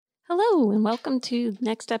Hello, and welcome to the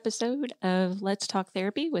next episode of Let's Talk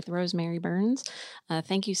Therapy with Rosemary Burns.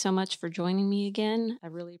 Thank you so much for joining me again. I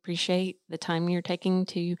really appreciate the time you're taking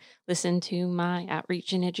to listen to my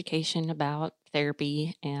outreach and education about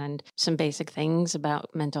therapy and some basic things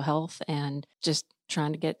about mental health and just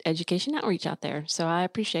trying to get education outreach out there. So I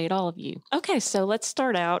appreciate all of you. Okay, so let's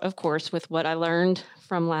start out, of course, with what I learned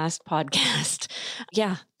from last podcast.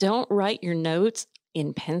 Don't write your notes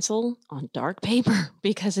in pencil on dark paper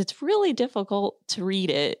because it's really difficult to read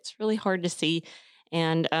it. It's really hard to see.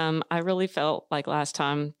 And I really felt like last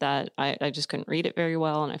time that I just couldn't read it very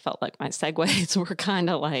well. And I felt like my segues were kind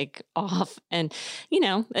of like off. And,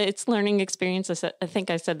 it's learning experience. I think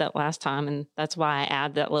I said that last time. And that's why I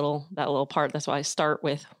add that little part. That's why I start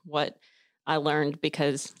with what I learned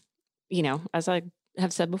because, as I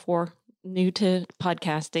have said before, new to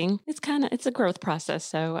podcasting, it's a growth process.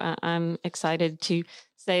 So I'm excited to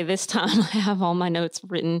say this time I have all my notes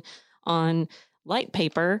written on light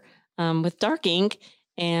paper with dark ink,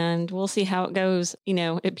 and we'll see how it goes.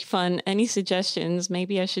 It'd be fun. Any suggestions?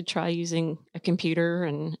 Maybe I should try using a computer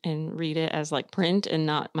and read it as like print and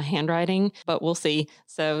not my handwriting, but we'll see.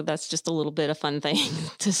 So that's just a little bit of fun thing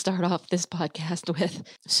to start off this podcast with.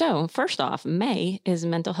 So first off, May is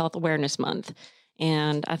Mental Health Awareness Month.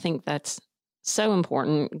 And I think that's so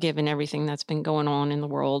important given everything that's been going on in the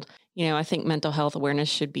world. I think mental health awareness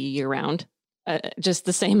should be year round, just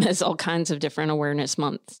the same as all kinds of different awareness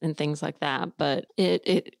months and things like that. But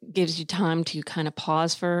it gives you time to kind of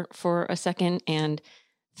pause for a second and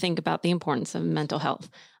think about the importance of mental health.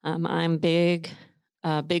 I'm big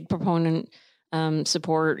proponent,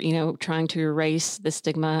 support, trying to erase the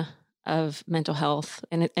stigma of mental health.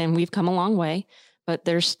 And we've come a long way, but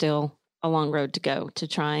there's still a long road to go to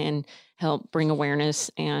try and help bring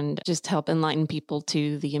awareness and just help enlighten people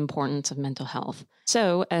to the importance of mental health.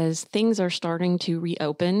 So as things are starting to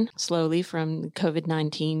reopen slowly from the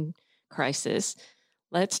COVID-19 crisis,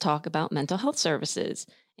 let's talk about mental health services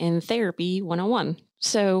and therapy 101.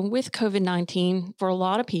 So with COVID-19, for a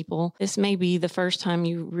lot of people, this may be the first time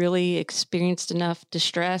you really experienced enough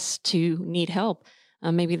distress to need help.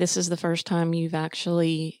 Maybe this is the first time you've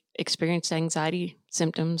actually experienced anxiety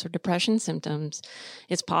symptoms or depression symptoms.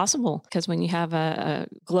 It's possible because when you have a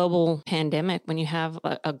global pandemic, when you have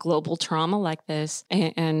a global trauma like this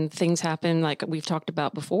and things happen, like we've talked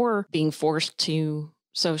about before, being forced to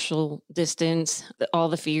social distance, all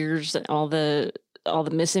the fears, all the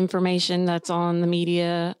misinformation that's on the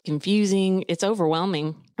media, confusing, it's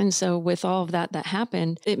overwhelming. And so with all of that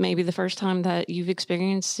happened, it may be the first time that you've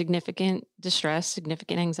experienced significant distress,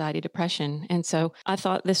 significant anxiety, depression. And so I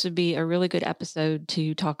thought this would be a really good episode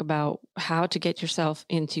to talk about how to get yourself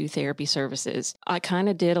into therapy services. I kind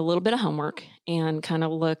of did a little bit of homework and kind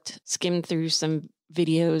of skimmed through some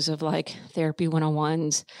videos of like therapy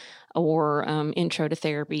 101s or intro to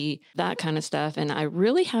therapy, that kind of stuff. And I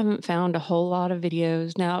really haven't found a whole lot of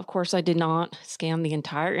videos. Now, of course, I did not scan the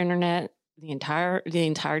entire internet, the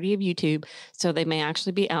entirety of YouTube. So they may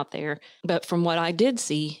actually be out there. But from what I did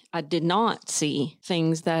see, I did not see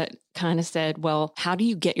things that kind of said, well, how do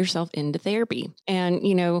you get yourself into therapy? And,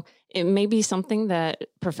 it may be something that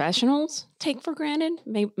professionals take for granted.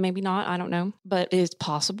 Maybe not. I don't know. But it's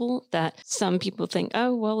possible that some people think,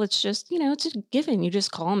 oh, well, it's just, it's a given. You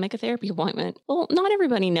just call and make a therapy appointment. Well, not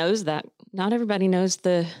everybody knows that. Not everybody knows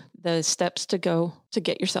the steps to go to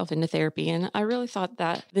get yourself into therapy. And I really thought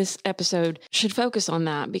that this episode should focus on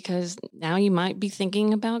that because now you might be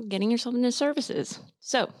thinking about getting yourself into services.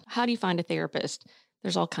 So how do you find a therapist?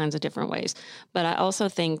 There's all kinds of different ways. But I also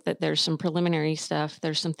think that there's some preliminary stuff.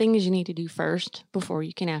 There's some things you need to do first before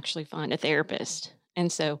you can actually find a therapist.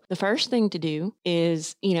 And so the first thing to do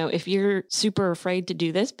is, if you're super afraid to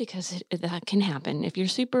do this, because that can happen, if you're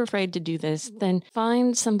super afraid to do this, then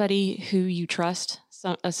find somebody who you trust,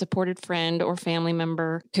 a supported friend or family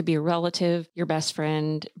member, could be a relative, your best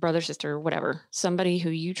friend, brother, sister, whatever, somebody who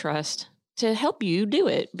you trust to help you do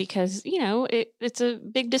it because, it's a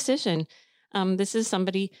big decision. This is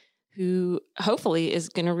somebody who hopefully is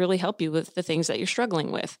going to really help you with the things that you're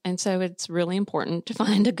struggling with. And so it's really important to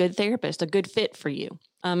find a good therapist, a good fit for you.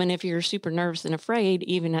 And if you're super nervous and afraid,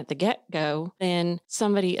 even at the get-go, then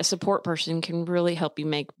a support person can really help you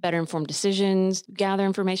make better informed decisions, gather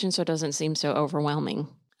information so it doesn't seem so overwhelming.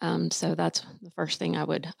 So that's the first thing I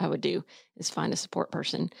would do is find a support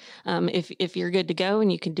person. If you're good to go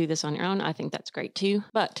and you can do this on your own, I think that's great too.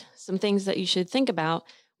 But some things that you should think about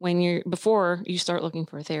before you start looking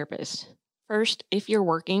for a therapist. First, if you're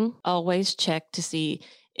working, always check to see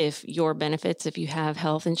if your benefits, if you have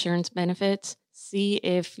health insurance benefits, see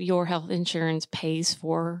if your health insurance pays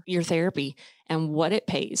for your therapy and what it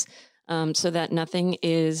pays. so that nothing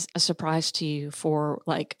is a surprise to you for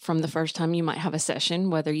like from the first time you might have a session,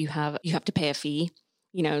 whether you have to pay a fee.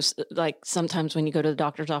 Like sometimes when you go to the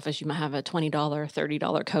doctor's office, you might have a $20, $30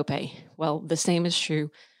 copay. Well, the same is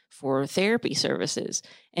true for therapy services,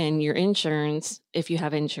 and your insurance, if you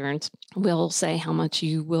have insurance, will say how much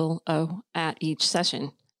you will owe at each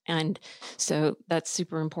session. And so that's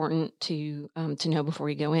super important to know before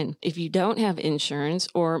you go in. If you don't have insurance,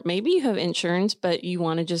 or maybe you have insurance, but you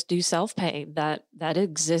want to just do self-pay, that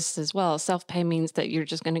exists as well. Self-pay means that you're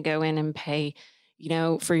just going to go in and pay,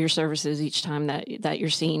 for your services each time that you're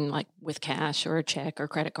seen, like with cash or a check or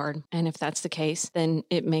credit card. And if that's the case, then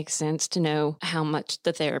it makes sense to know how much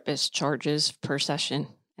the therapist charges per session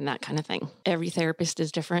and that kind of thing. Every therapist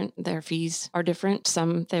is different. Their fees are different.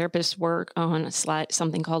 Some therapists work on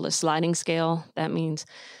something called a sliding scale. That means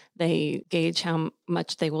they gauge how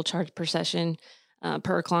much they will charge per session,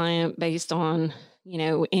 per client based on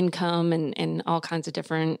income and all kinds of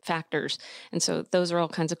different factors. And so those are all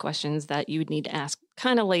kinds of questions that you would need to ask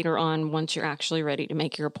kind of later on once you're actually ready to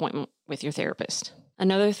make your appointment with your therapist.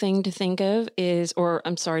 Another thing to think of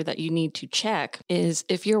that you need to check is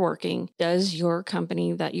if you're working, does your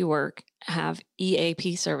company that you work have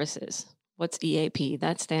EAP services? What's EAP?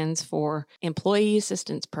 That stands for Employee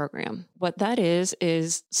Assistance Program. What that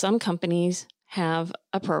is some companies have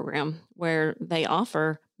a program where they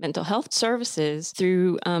offer mental health services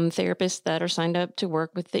through therapists that are signed up to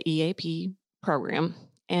work with the EAP program.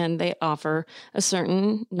 And they offer a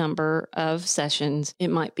certain number of sessions. It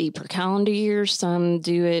might be per calendar year. Some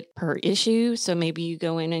do it per issue. So maybe you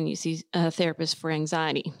go in and you see a therapist for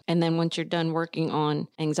anxiety. And then once you're done working on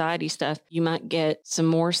anxiety stuff, you might get some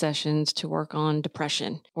more sessions to work on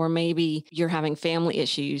depression. Or maybe you're having family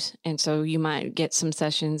issues. And so you might get some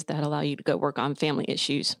sessions that allow you to go work on family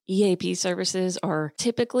issues. EAP services are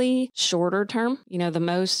typically shorter term.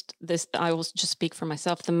 I will just speak for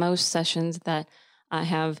myself, the most sessions that I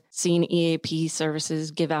have seen EAP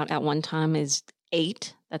services give out at one time is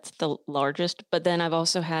 8. That's the largest. But then I've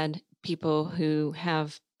also had people who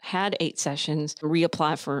have had 8 sessions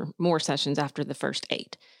reapply for more sessions after the first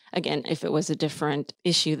 8. Again, if it was a different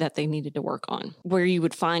issue that they needed to work on. Where you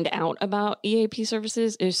would find out about EAP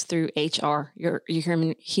services is through HR, your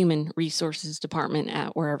human resources department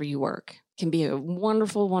at wherever you work. It can be a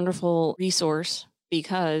wonderful, wonderful resource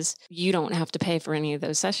because you don't have to pay for any of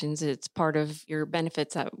those sessions. It's part of your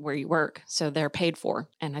benefits at where you work. So they're paid for.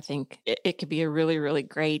 And I think it could be a really, really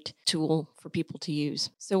great tool for people to use.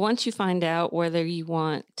 So once you find out whether you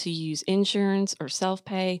want to use insurance or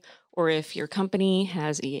self-pay, or if your company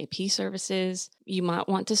has EAP services, you might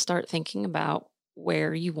want to start thinking about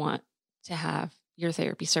where you want to have your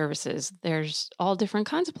therapy services. There's all different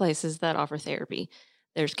kinds of places that offer therapy.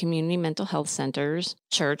 There's community mental health centers,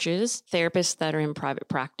 churches, therapists that are in private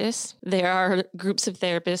practice. There are groups of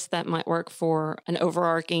therapists that might work for an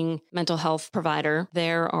overarching mental health provider.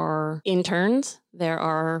 There are interns. There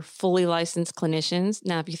are fully licensed clinicians.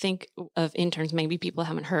 Now, if you think of interns, maybe people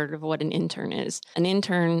haven't heard of what an intern is. An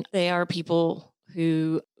intern, they are people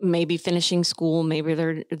who may be finishing school. Maybe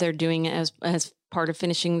they're doing it as part of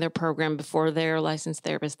finishing their program before they're a licensed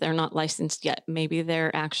therapist. They're not licensed yet. Maybe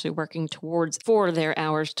they're actually working for their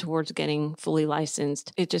hours towards getting fully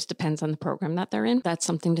licensed. It just depends on the program that they're in. That's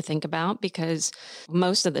something to think about because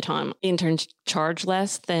most of the time interns charge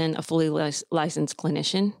less than a fully licensed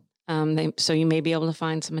clinician. So you may be able to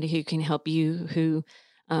find somebody who can help you who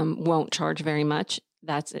won't charge very much.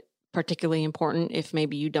 That's particularly important if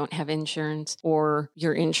maybe you don't have insurance or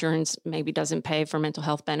your insurance maybe doesn't pay for mental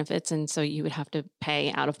health benefits. And so you would have to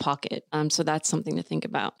pay out of pocket. So that's something to think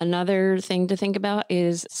about. Another thing to think about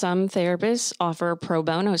is some therapists offer pro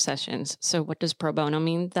bono sessions. So what does pro bono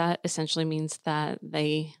mean? That essentially means that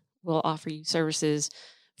they will offer you services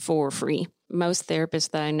for free. Most therapists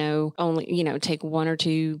that I know only, take 1 or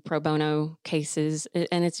 2 pro bono cases,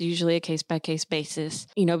 and it's usually a case-by-case basis,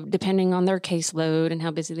 depending on their caseload and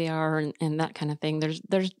how busy they are and that kind of thing.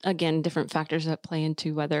 There's again, different factors that play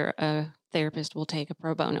into whether a therapist will take a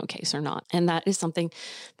pro bono case or not. And that is something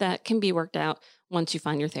that can be worked out once you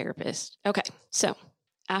find your therapist. Okay, so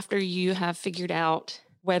after you have figured out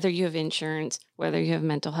whether you have insurance, whether you have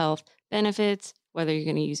mental health benefits, whether you're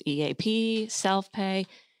going to use EAP, self-pay,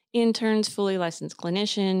 interns, fully licensed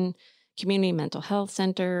clinician, community mental health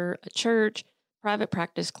center, a church, private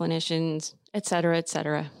practice clinicians, et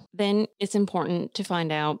cetera, then it's important to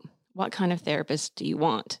find out what kind of therapist do you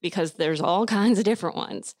want? Because there's all kinds of different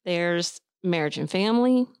ones. There's marriage and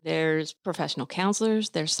family, there's professional counselors,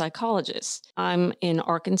 there's psychologists. I'm in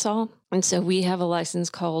Arkansas, and so we have a license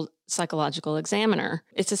called psychological examiner.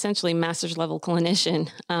 It's essentially master's level clinician,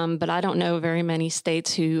 but I don't know very many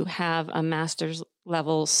states who have a master's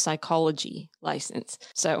level psychology license.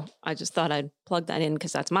 So I just thought I'd plug that in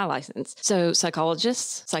because that's my license. So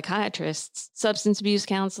psychologists, psychiatrists, substance abuse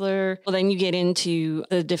counselor. Well, then you get into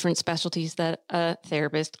the different specialties that a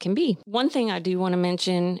therapist can be. One thing I do want to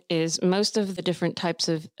mention is most of the different types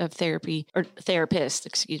of therapy or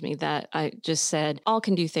therapists, that I just said, all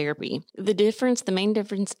can do therapy. The main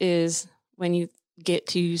difference is when you get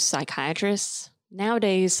to psychiatrists.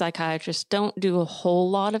 Nowadays, psychiatrists don't do a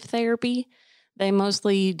whole lot of therapy. They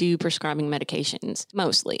mostly do prescribing medications,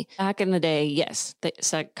 mostly. Back in the day, yes, the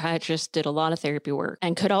psychiatrists did a lot of therapy work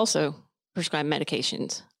and could also prescribe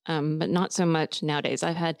medications, but not so much nowadays.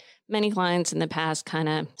 I've had many clients in the past kind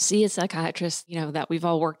of see a psychiatrist, that we've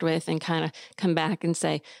all worked with and kind of come back and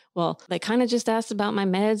say, well, they kind of just asked about my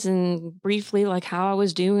meds and briefly like how I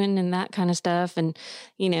was doing and that kind of stuff. And,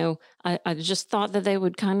 I just thought that they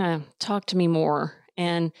would kind of talk to me more.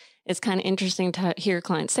 And it's kind of interesting to hear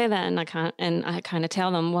clients say that. And I kind of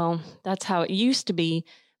tell them, well, that's how it used to be.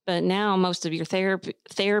 But now most of your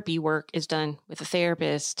therapy work is done with a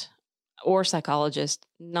therapist or psychologist,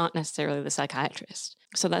 not necessarily the psychiatrist.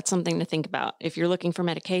 So that's something to think about. If you're looking for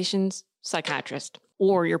medications, psychiatrist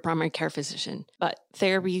or your primary care physician. But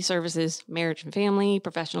therapy services, marriage and family,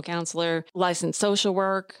 professional counselor, licensed social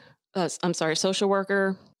worker,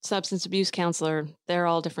 substance abuse counselor, they're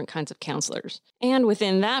all different kinds of counselors. And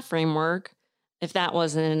within that framework, if that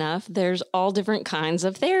wasn't enough, there's all different kinds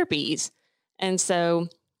of therapies. And so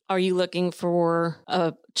are you looking for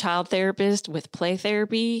a child therapist with play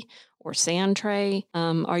therapy or sand tray?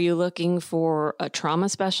 Are you looking for a trauma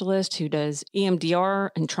specialist who does EMDR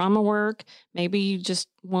and trauma work? Maybe you just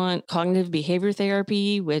want cognitive behavior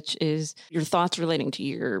therapy, which is your thoughts relating to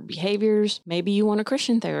your behaviors. Maybe you want a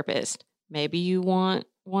Christian therapist. Maybe you want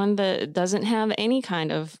one that doesn't have any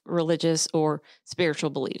kind of religious or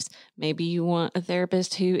spiritual beliefs. Maybe you want a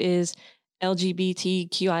therapist who is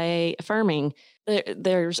LGBTQIA affirming.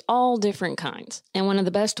 There's all different kinds. And one of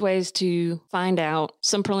the best ways to find out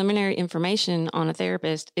some preliminary information on a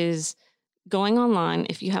therapist is going online.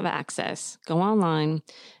 If you have access, go online.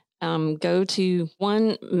 Go to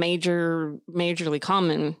one majorly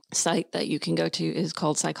common site that you can go to is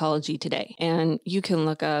called Psychology Today. And you can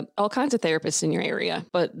look up all kinds of therapists in your area.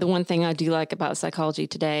 But the one thing I do like about Psychology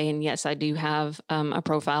Today, and yes, I do have a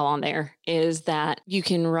profile on there, is that you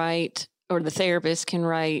can write, or the therapist can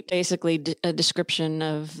write basically a description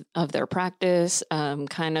of their practice,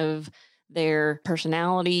 kind of their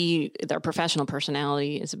personality, their professional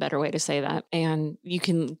personality is a better way to say that. And you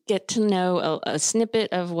can get to know a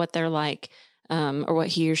snippet of what they're like, or what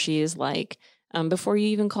he or she is like, before you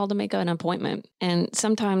even call to make an appointment. And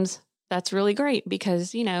sometimes that's really great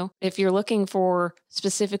because, if you're looking for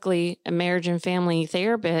specifically a marriage and family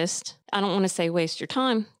therapist, I don't want to say waste your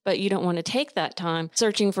time, but you don't want to take that time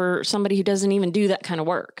searching for somebody who doesn't even do that kind of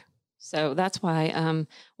work. So that's why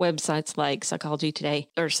websites like Psychology Today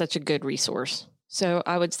are such a good resource. So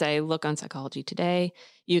I would say look on Psychology Today.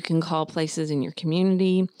 You can call places in your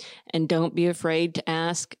community and don't be afraid to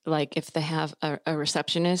ask, like if they have a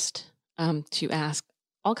receptionist, to ask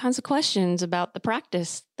all kinds of questions about the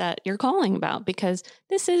practice that you're calling about, because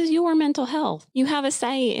this is your mental health. You have a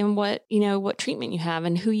say in what treatment you have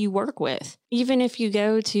and who you work with. Even if you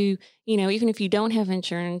go to, even if you don't have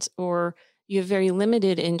insurance or you have very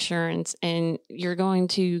limited insurance and you're going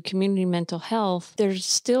to community mental health, there's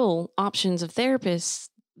still options of therapists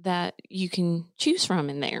that you can choose from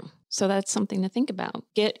in there. So that's something to think about.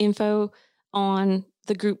 Get info on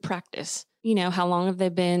the group practice. How long have they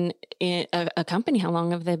been in a company? How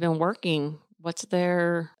long have they been working? What's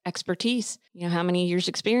their expertise? How many years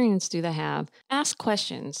experience do they have? Ask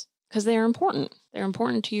questions because they're important. They're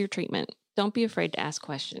important to your treatment. Don't be afraid to ask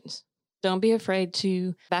questions. Don't be afraid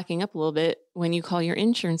to, backing up a little bit, when you call your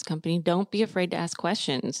insurance company, don't be afraid to ask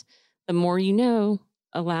questions. The more you know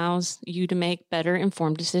allows you to make better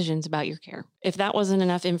informed decisions about your care. If that wasn't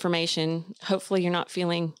enough information, hopefully you're not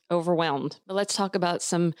feeling overwhelmed. But let's talk about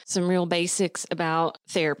some real basics about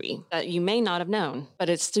therapy that you may not have known, but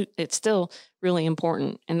it's still really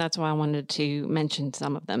important. And that's why I wanted to mention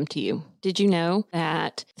some of them to you. Did you know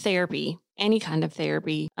that therapy, any kind of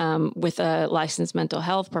therapy with a licensed mental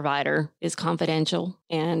health provider, is confidential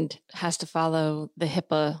and has to follow the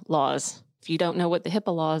HIPAA laws? If you don't know what the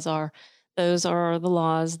HIPAA laws are, Those are the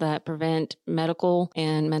laws that prevent medical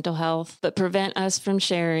and mental health, but prevent us from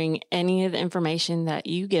sharing any of the information that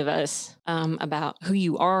you give us about who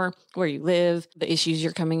you are, where you live, the issues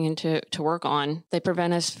you're coming in to work on. They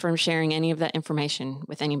prevent us from sharing any of that information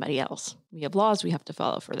with anybody else. We have laws we have to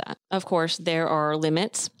follow for that. Of course, there are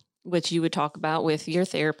limits, which you would talk about with your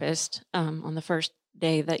therapist on the first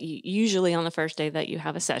day that usually on the first day that you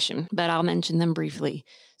have a session, but I'll mention them briefly.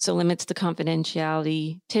 So limits to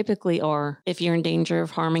confidentiality typically are if you're in danger of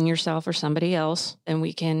harming yourself or somebody else, then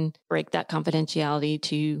we can break that confidentiality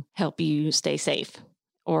to help you stay safe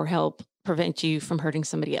or help prevent you from hurting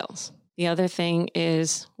somebody else. The other thing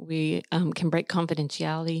is we can break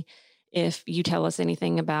confidentiality if you tell us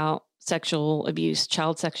anything about sexual abuse,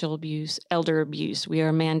 child sexual abuse, elder abuse. We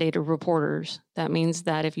are mandated reporters. That means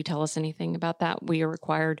that if you tell us anything about that, we are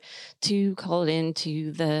required to call it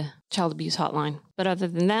into the child abuse hotline. But other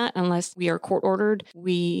than that, unless we are court ordered,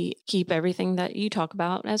 we keep everything that you talk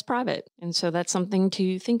about as private. And so that's something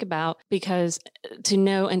to think about, because to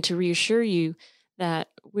know and to reassure you that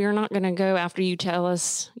we're not going to go after you tell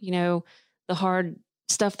us, the hard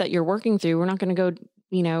stuff that you're working through. We're not going to go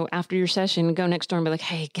after your session, go next door and be like,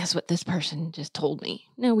 hey, guess what this person just told me?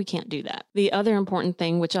 No, we can't do that. The other important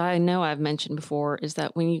thing, which I know I've mentioned before, is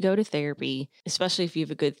that when you go to therapy, especially if you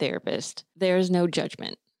have a good therapist, there is no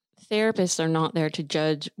judgment. Therapists are not there to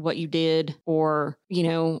judge what you did or,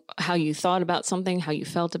 how you thought about something, how you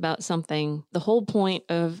felt about something. The whole point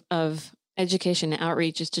of education and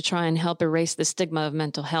outreach is to try and help erase the stigma of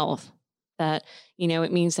mental health. That,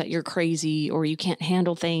 it means that you're crazy or you can't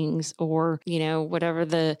handle things or, whatever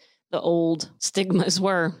the old stigmas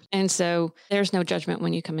were. And so there's no judgment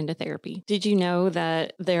when you come into therapy. Did you know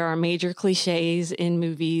that there are major cliches in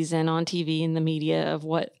movies and on TV and the media of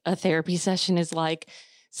what a therapy session is like?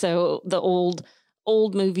 So the old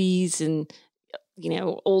movies and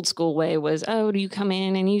old school way was, do you come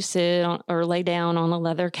in and you sit or lay down on a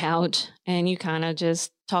leather couch and you kind of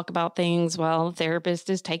just talk about things while the therapist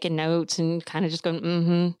is taking notes and kind of just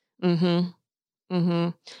going,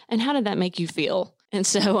 And how did that make you feel? And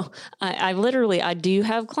so I do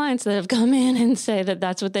have clients that have come in and say that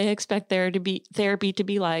that's what they expect therapy to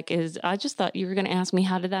be like, is I just thought you were going to ask me,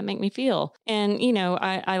 how did that make me feel? And,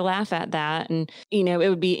 I laugh at that. And, it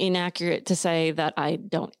would be inaccurate to say that I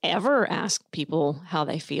don't ever ask people how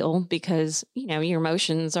they feel, because, your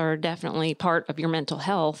emotions are definitely part of your mental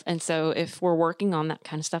health. And so if we're working on that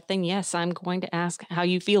kind of stuff, then yes, I'm going to ask how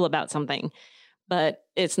you feel about something. But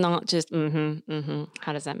it's not just,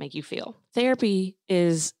 how does that make you feel? Therapy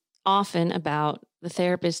is often about the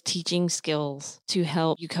therapist teaching skills to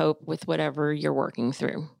help you cope with whatever you're working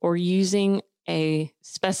through, or using a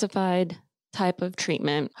specified type of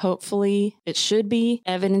treatment. Hopefully, it should be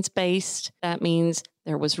evidence-based. That means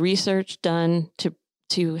there was research done to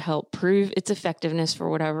help prove its effectiveness for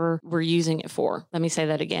whatever we're using it for. Let me say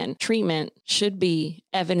that again. Treatment should be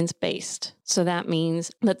evidence-based. So that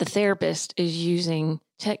means that the therapist is using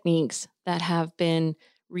techniques that have been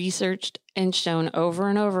researched and shown over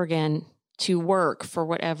and over again to work for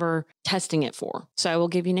whatever testing it for. So I will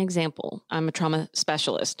give you an example. I'm a trauma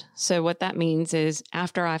specialist. So what that means is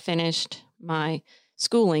after I finished my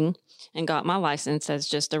schooling and got my license as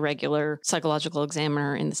just a regular psychological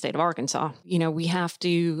examiner in the state of Arkansas, we have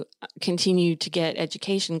to continue to get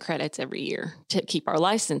education credits every year to keep our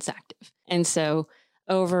license active. And so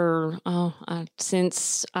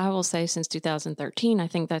since 2013, I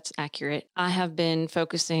think that's accurate, I have been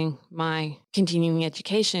focusing my continuing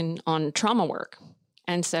education on trauma work.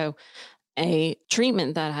 And so a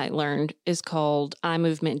treatment that I learned is called eye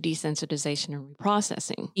movement desensitization and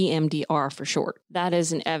reprocessing, EMDR for short. That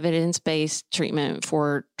is an evidence-based treatment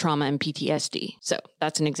for trauma and PTSD. So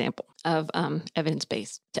that's an example of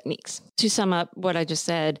evidence-based techniques. To sum up what I just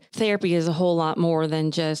said, therapy is a whole lot more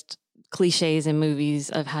than just cliches in movies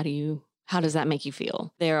of how does that make you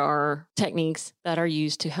feel? There are techniques that are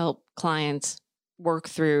used to help clients work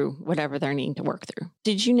through whatever they're needing to work through.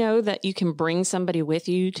 Did you know that you can bring somebody with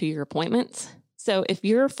you to your appointments? So if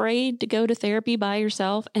you're afraid to go to therapy by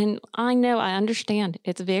yourself, and I understand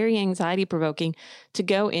it's very anxiety provoking to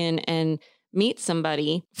go in and meet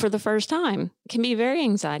somebody for the first time. It can be very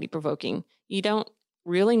anxiety provoking. You don't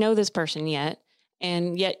really know this person yet.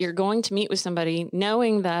 And yet you're going to meet with somebody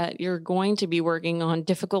knowing that you're going to be working on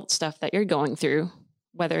difficult stuff that you're going through,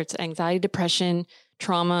 whether it's anxiety, depression,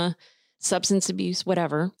 trauma, substance abuse,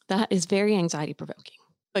 whatever. That is very anxiety provoking.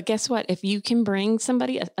 But guess what? If you can bring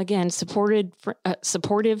somebody, again, supportive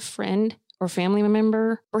friend or family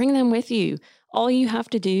member, bring them with you. All you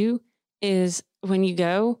have to do is when you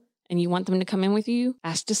go and you want them to come in with you,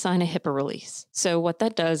 ask to sign a HIPAA release. So what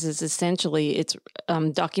that does is essentially it's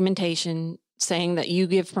documentation saying that you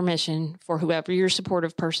give permission for whoever your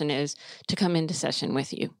supportive person is to come into session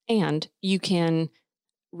with you. And you can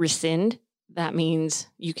rescind. That means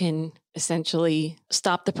you can essentially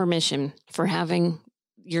stop the permission for having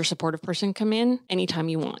your supportive person come in anytime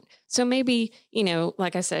you want. So maybe,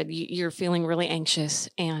 like I said, you're feeling really anxious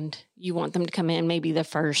and you want them to come in maybe the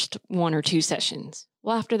first 1 or 2 sessions.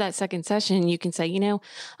 Well, after that second session, you can say,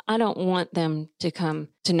 I don't want them to come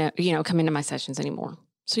into my sessions anymore.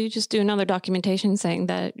 So you just do another documentation saying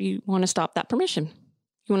that you want to stop that permission.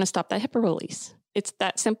 You want to stop that HIPAA release. It's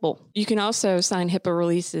that simple. You can also sign HIPAA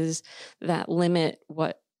releases that limit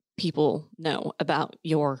what people know about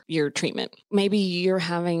your treatment. Maybe you're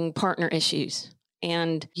having partner issues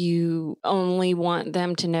and you only want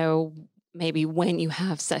them to know maybe when you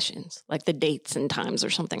have sessions, like the dates and times or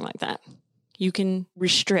something like that. You can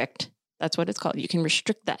restrict, that's what it's called. You can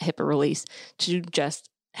restrict that HIPAA release to just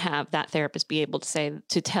have that therapist be able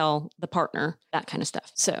to tell the partner that kind of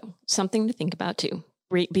stuff. So something to think about too.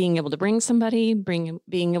 Being able to bring somebody, being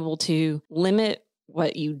able to limit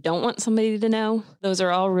what you don't want somebody to know. Those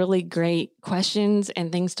are all really great questions and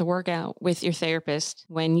things to work out with your therapist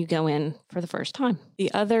when you go in for the first time.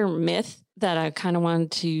 The other myth that I kind of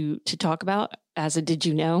wanted to talk about as a did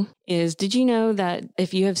you know that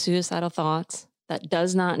if you have suicidal thoughts, that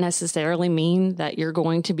does not necessarily mean that you're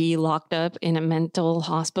going to be locked up in a mental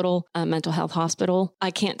health hospital.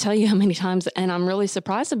 I can't tell you how many times, and I'm really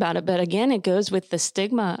surprised about it, but again, it goes with the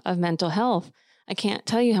stigma of mental health. I can't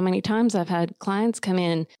tell you how many times I've had clients come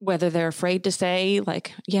in, whether they're afraid to say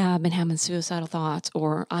like, yeah, I've been having suicidal thoughts,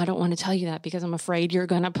 or I don't want to tell you that because I'm afraid you're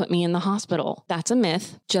going to put me in the hospital. That's a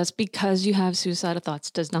myth. Just because you have suicidal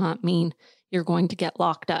thoughts does not mean you're going to get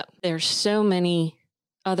locked up. There's so many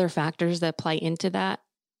other factors that play into that.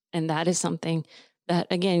 And that is something that,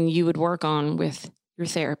 again, you would work on with your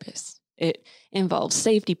therapist. It involves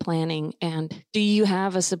safety planning. And do you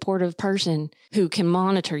have a supportive person who can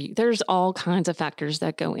monitor you? There's all kinds of factors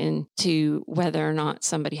that go into whether or not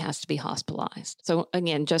somebody has to be hospitalized. So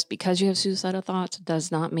again, just because you have suicidal thoughts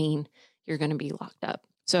does not mean you're going to be locked up.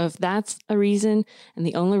 So if that's a reason, and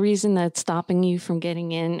the only reason that's stopping you from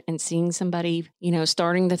getting in and seeing somebody,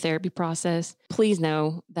 starting the therapy process, please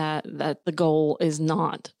know that the goal is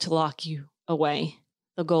not to lock you away.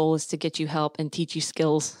 The goal is to get you help and teach you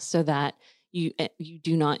skills so that you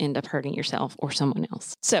do not end up hurting yourself or someone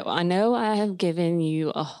else. So I know I have given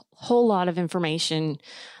you a whole lot of information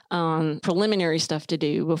on preliminary stuff to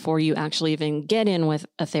do before you actually even get in with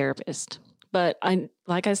a therapist. But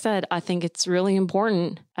like I said, I think it's really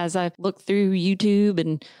important. As I've looked through YouTube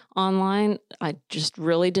and online, I just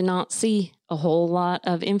really did not see a whole lot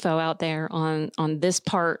of info out there on this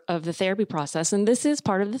part of the therapy process. And this is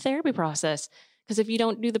part of the therapy process, because if you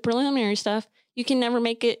don't do the preliminary stuff, you can never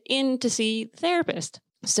make it in to see the therapist.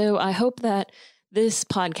 So I hope that this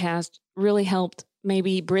podcast really helped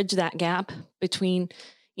maybe bridge that gap between,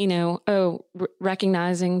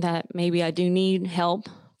 recognizing that maybe I do need help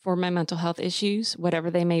for my mental health issues, whatever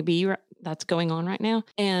they may be that's going on right now,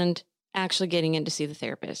 and actually getting in to see the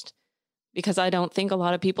therapist. Because I don't think a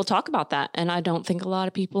lot of people talk about that. And I don't think a lot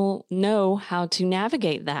of people know how to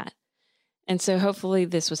navigate that. And so hopefully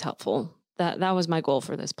this was helpful. That was my goal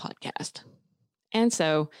for this podcast. And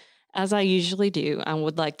so, as I usually do, I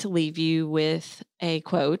would like to leave you with a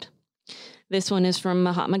quote. This one is from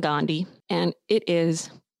Mahatma Gandhi, and it is,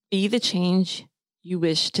 "Be the change you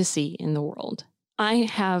wish to see in the world." I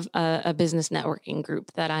have a business networking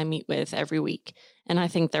group that I meet with every week, and I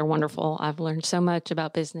think they're wonderful. I've learned so much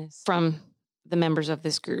about business from the members of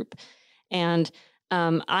this group. And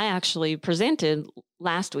I actually presented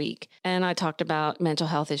last week, and I talked about mental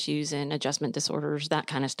health issues and adjustment disorders, that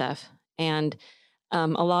kind of stuff. And a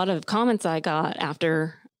lot of comments I got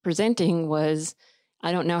after presenting was,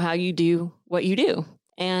 "I don't know how you do what you do."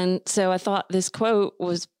 And so I thought this quote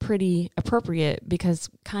was pretty appropriate, because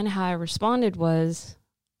kind of how I responded was,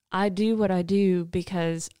 I do what I do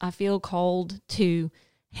because I feel called to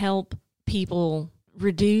help people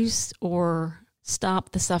reduce or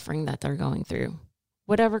stop the suffering that they're going through,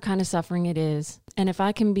 whatever kind of suffering it is. And if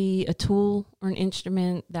I can be a tool or an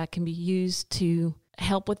instrument that can be used to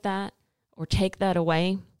help with that or take that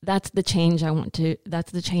away, that's the change I want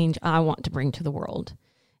to bring to the world,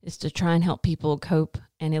 is to try and help people cope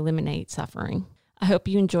and eliminate suffering. I hope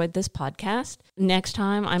you enjoyed this podcast. Next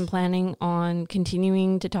time, I'm planning on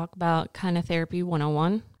continuing to talk about kind of therapy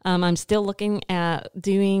 101. I'm still looking at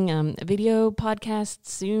doing a video podcast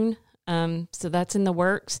soon. So that's in the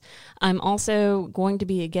works. I'm also going to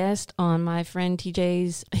be a guest on my friend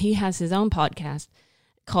TJ's. He has his own podcast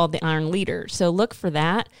called The Iron Leader. So look for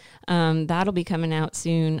that. That'll be coming out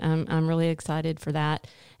soon. I'm really excited for that.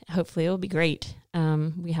 Hopefully it'll be great.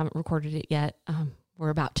 We haven't recorded it yet. We're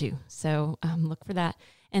about to. So look for that.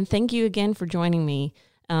 And thank you again for joining me.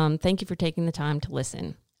 Thank you for taking the time to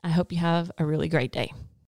listen. I hope you have a really great day.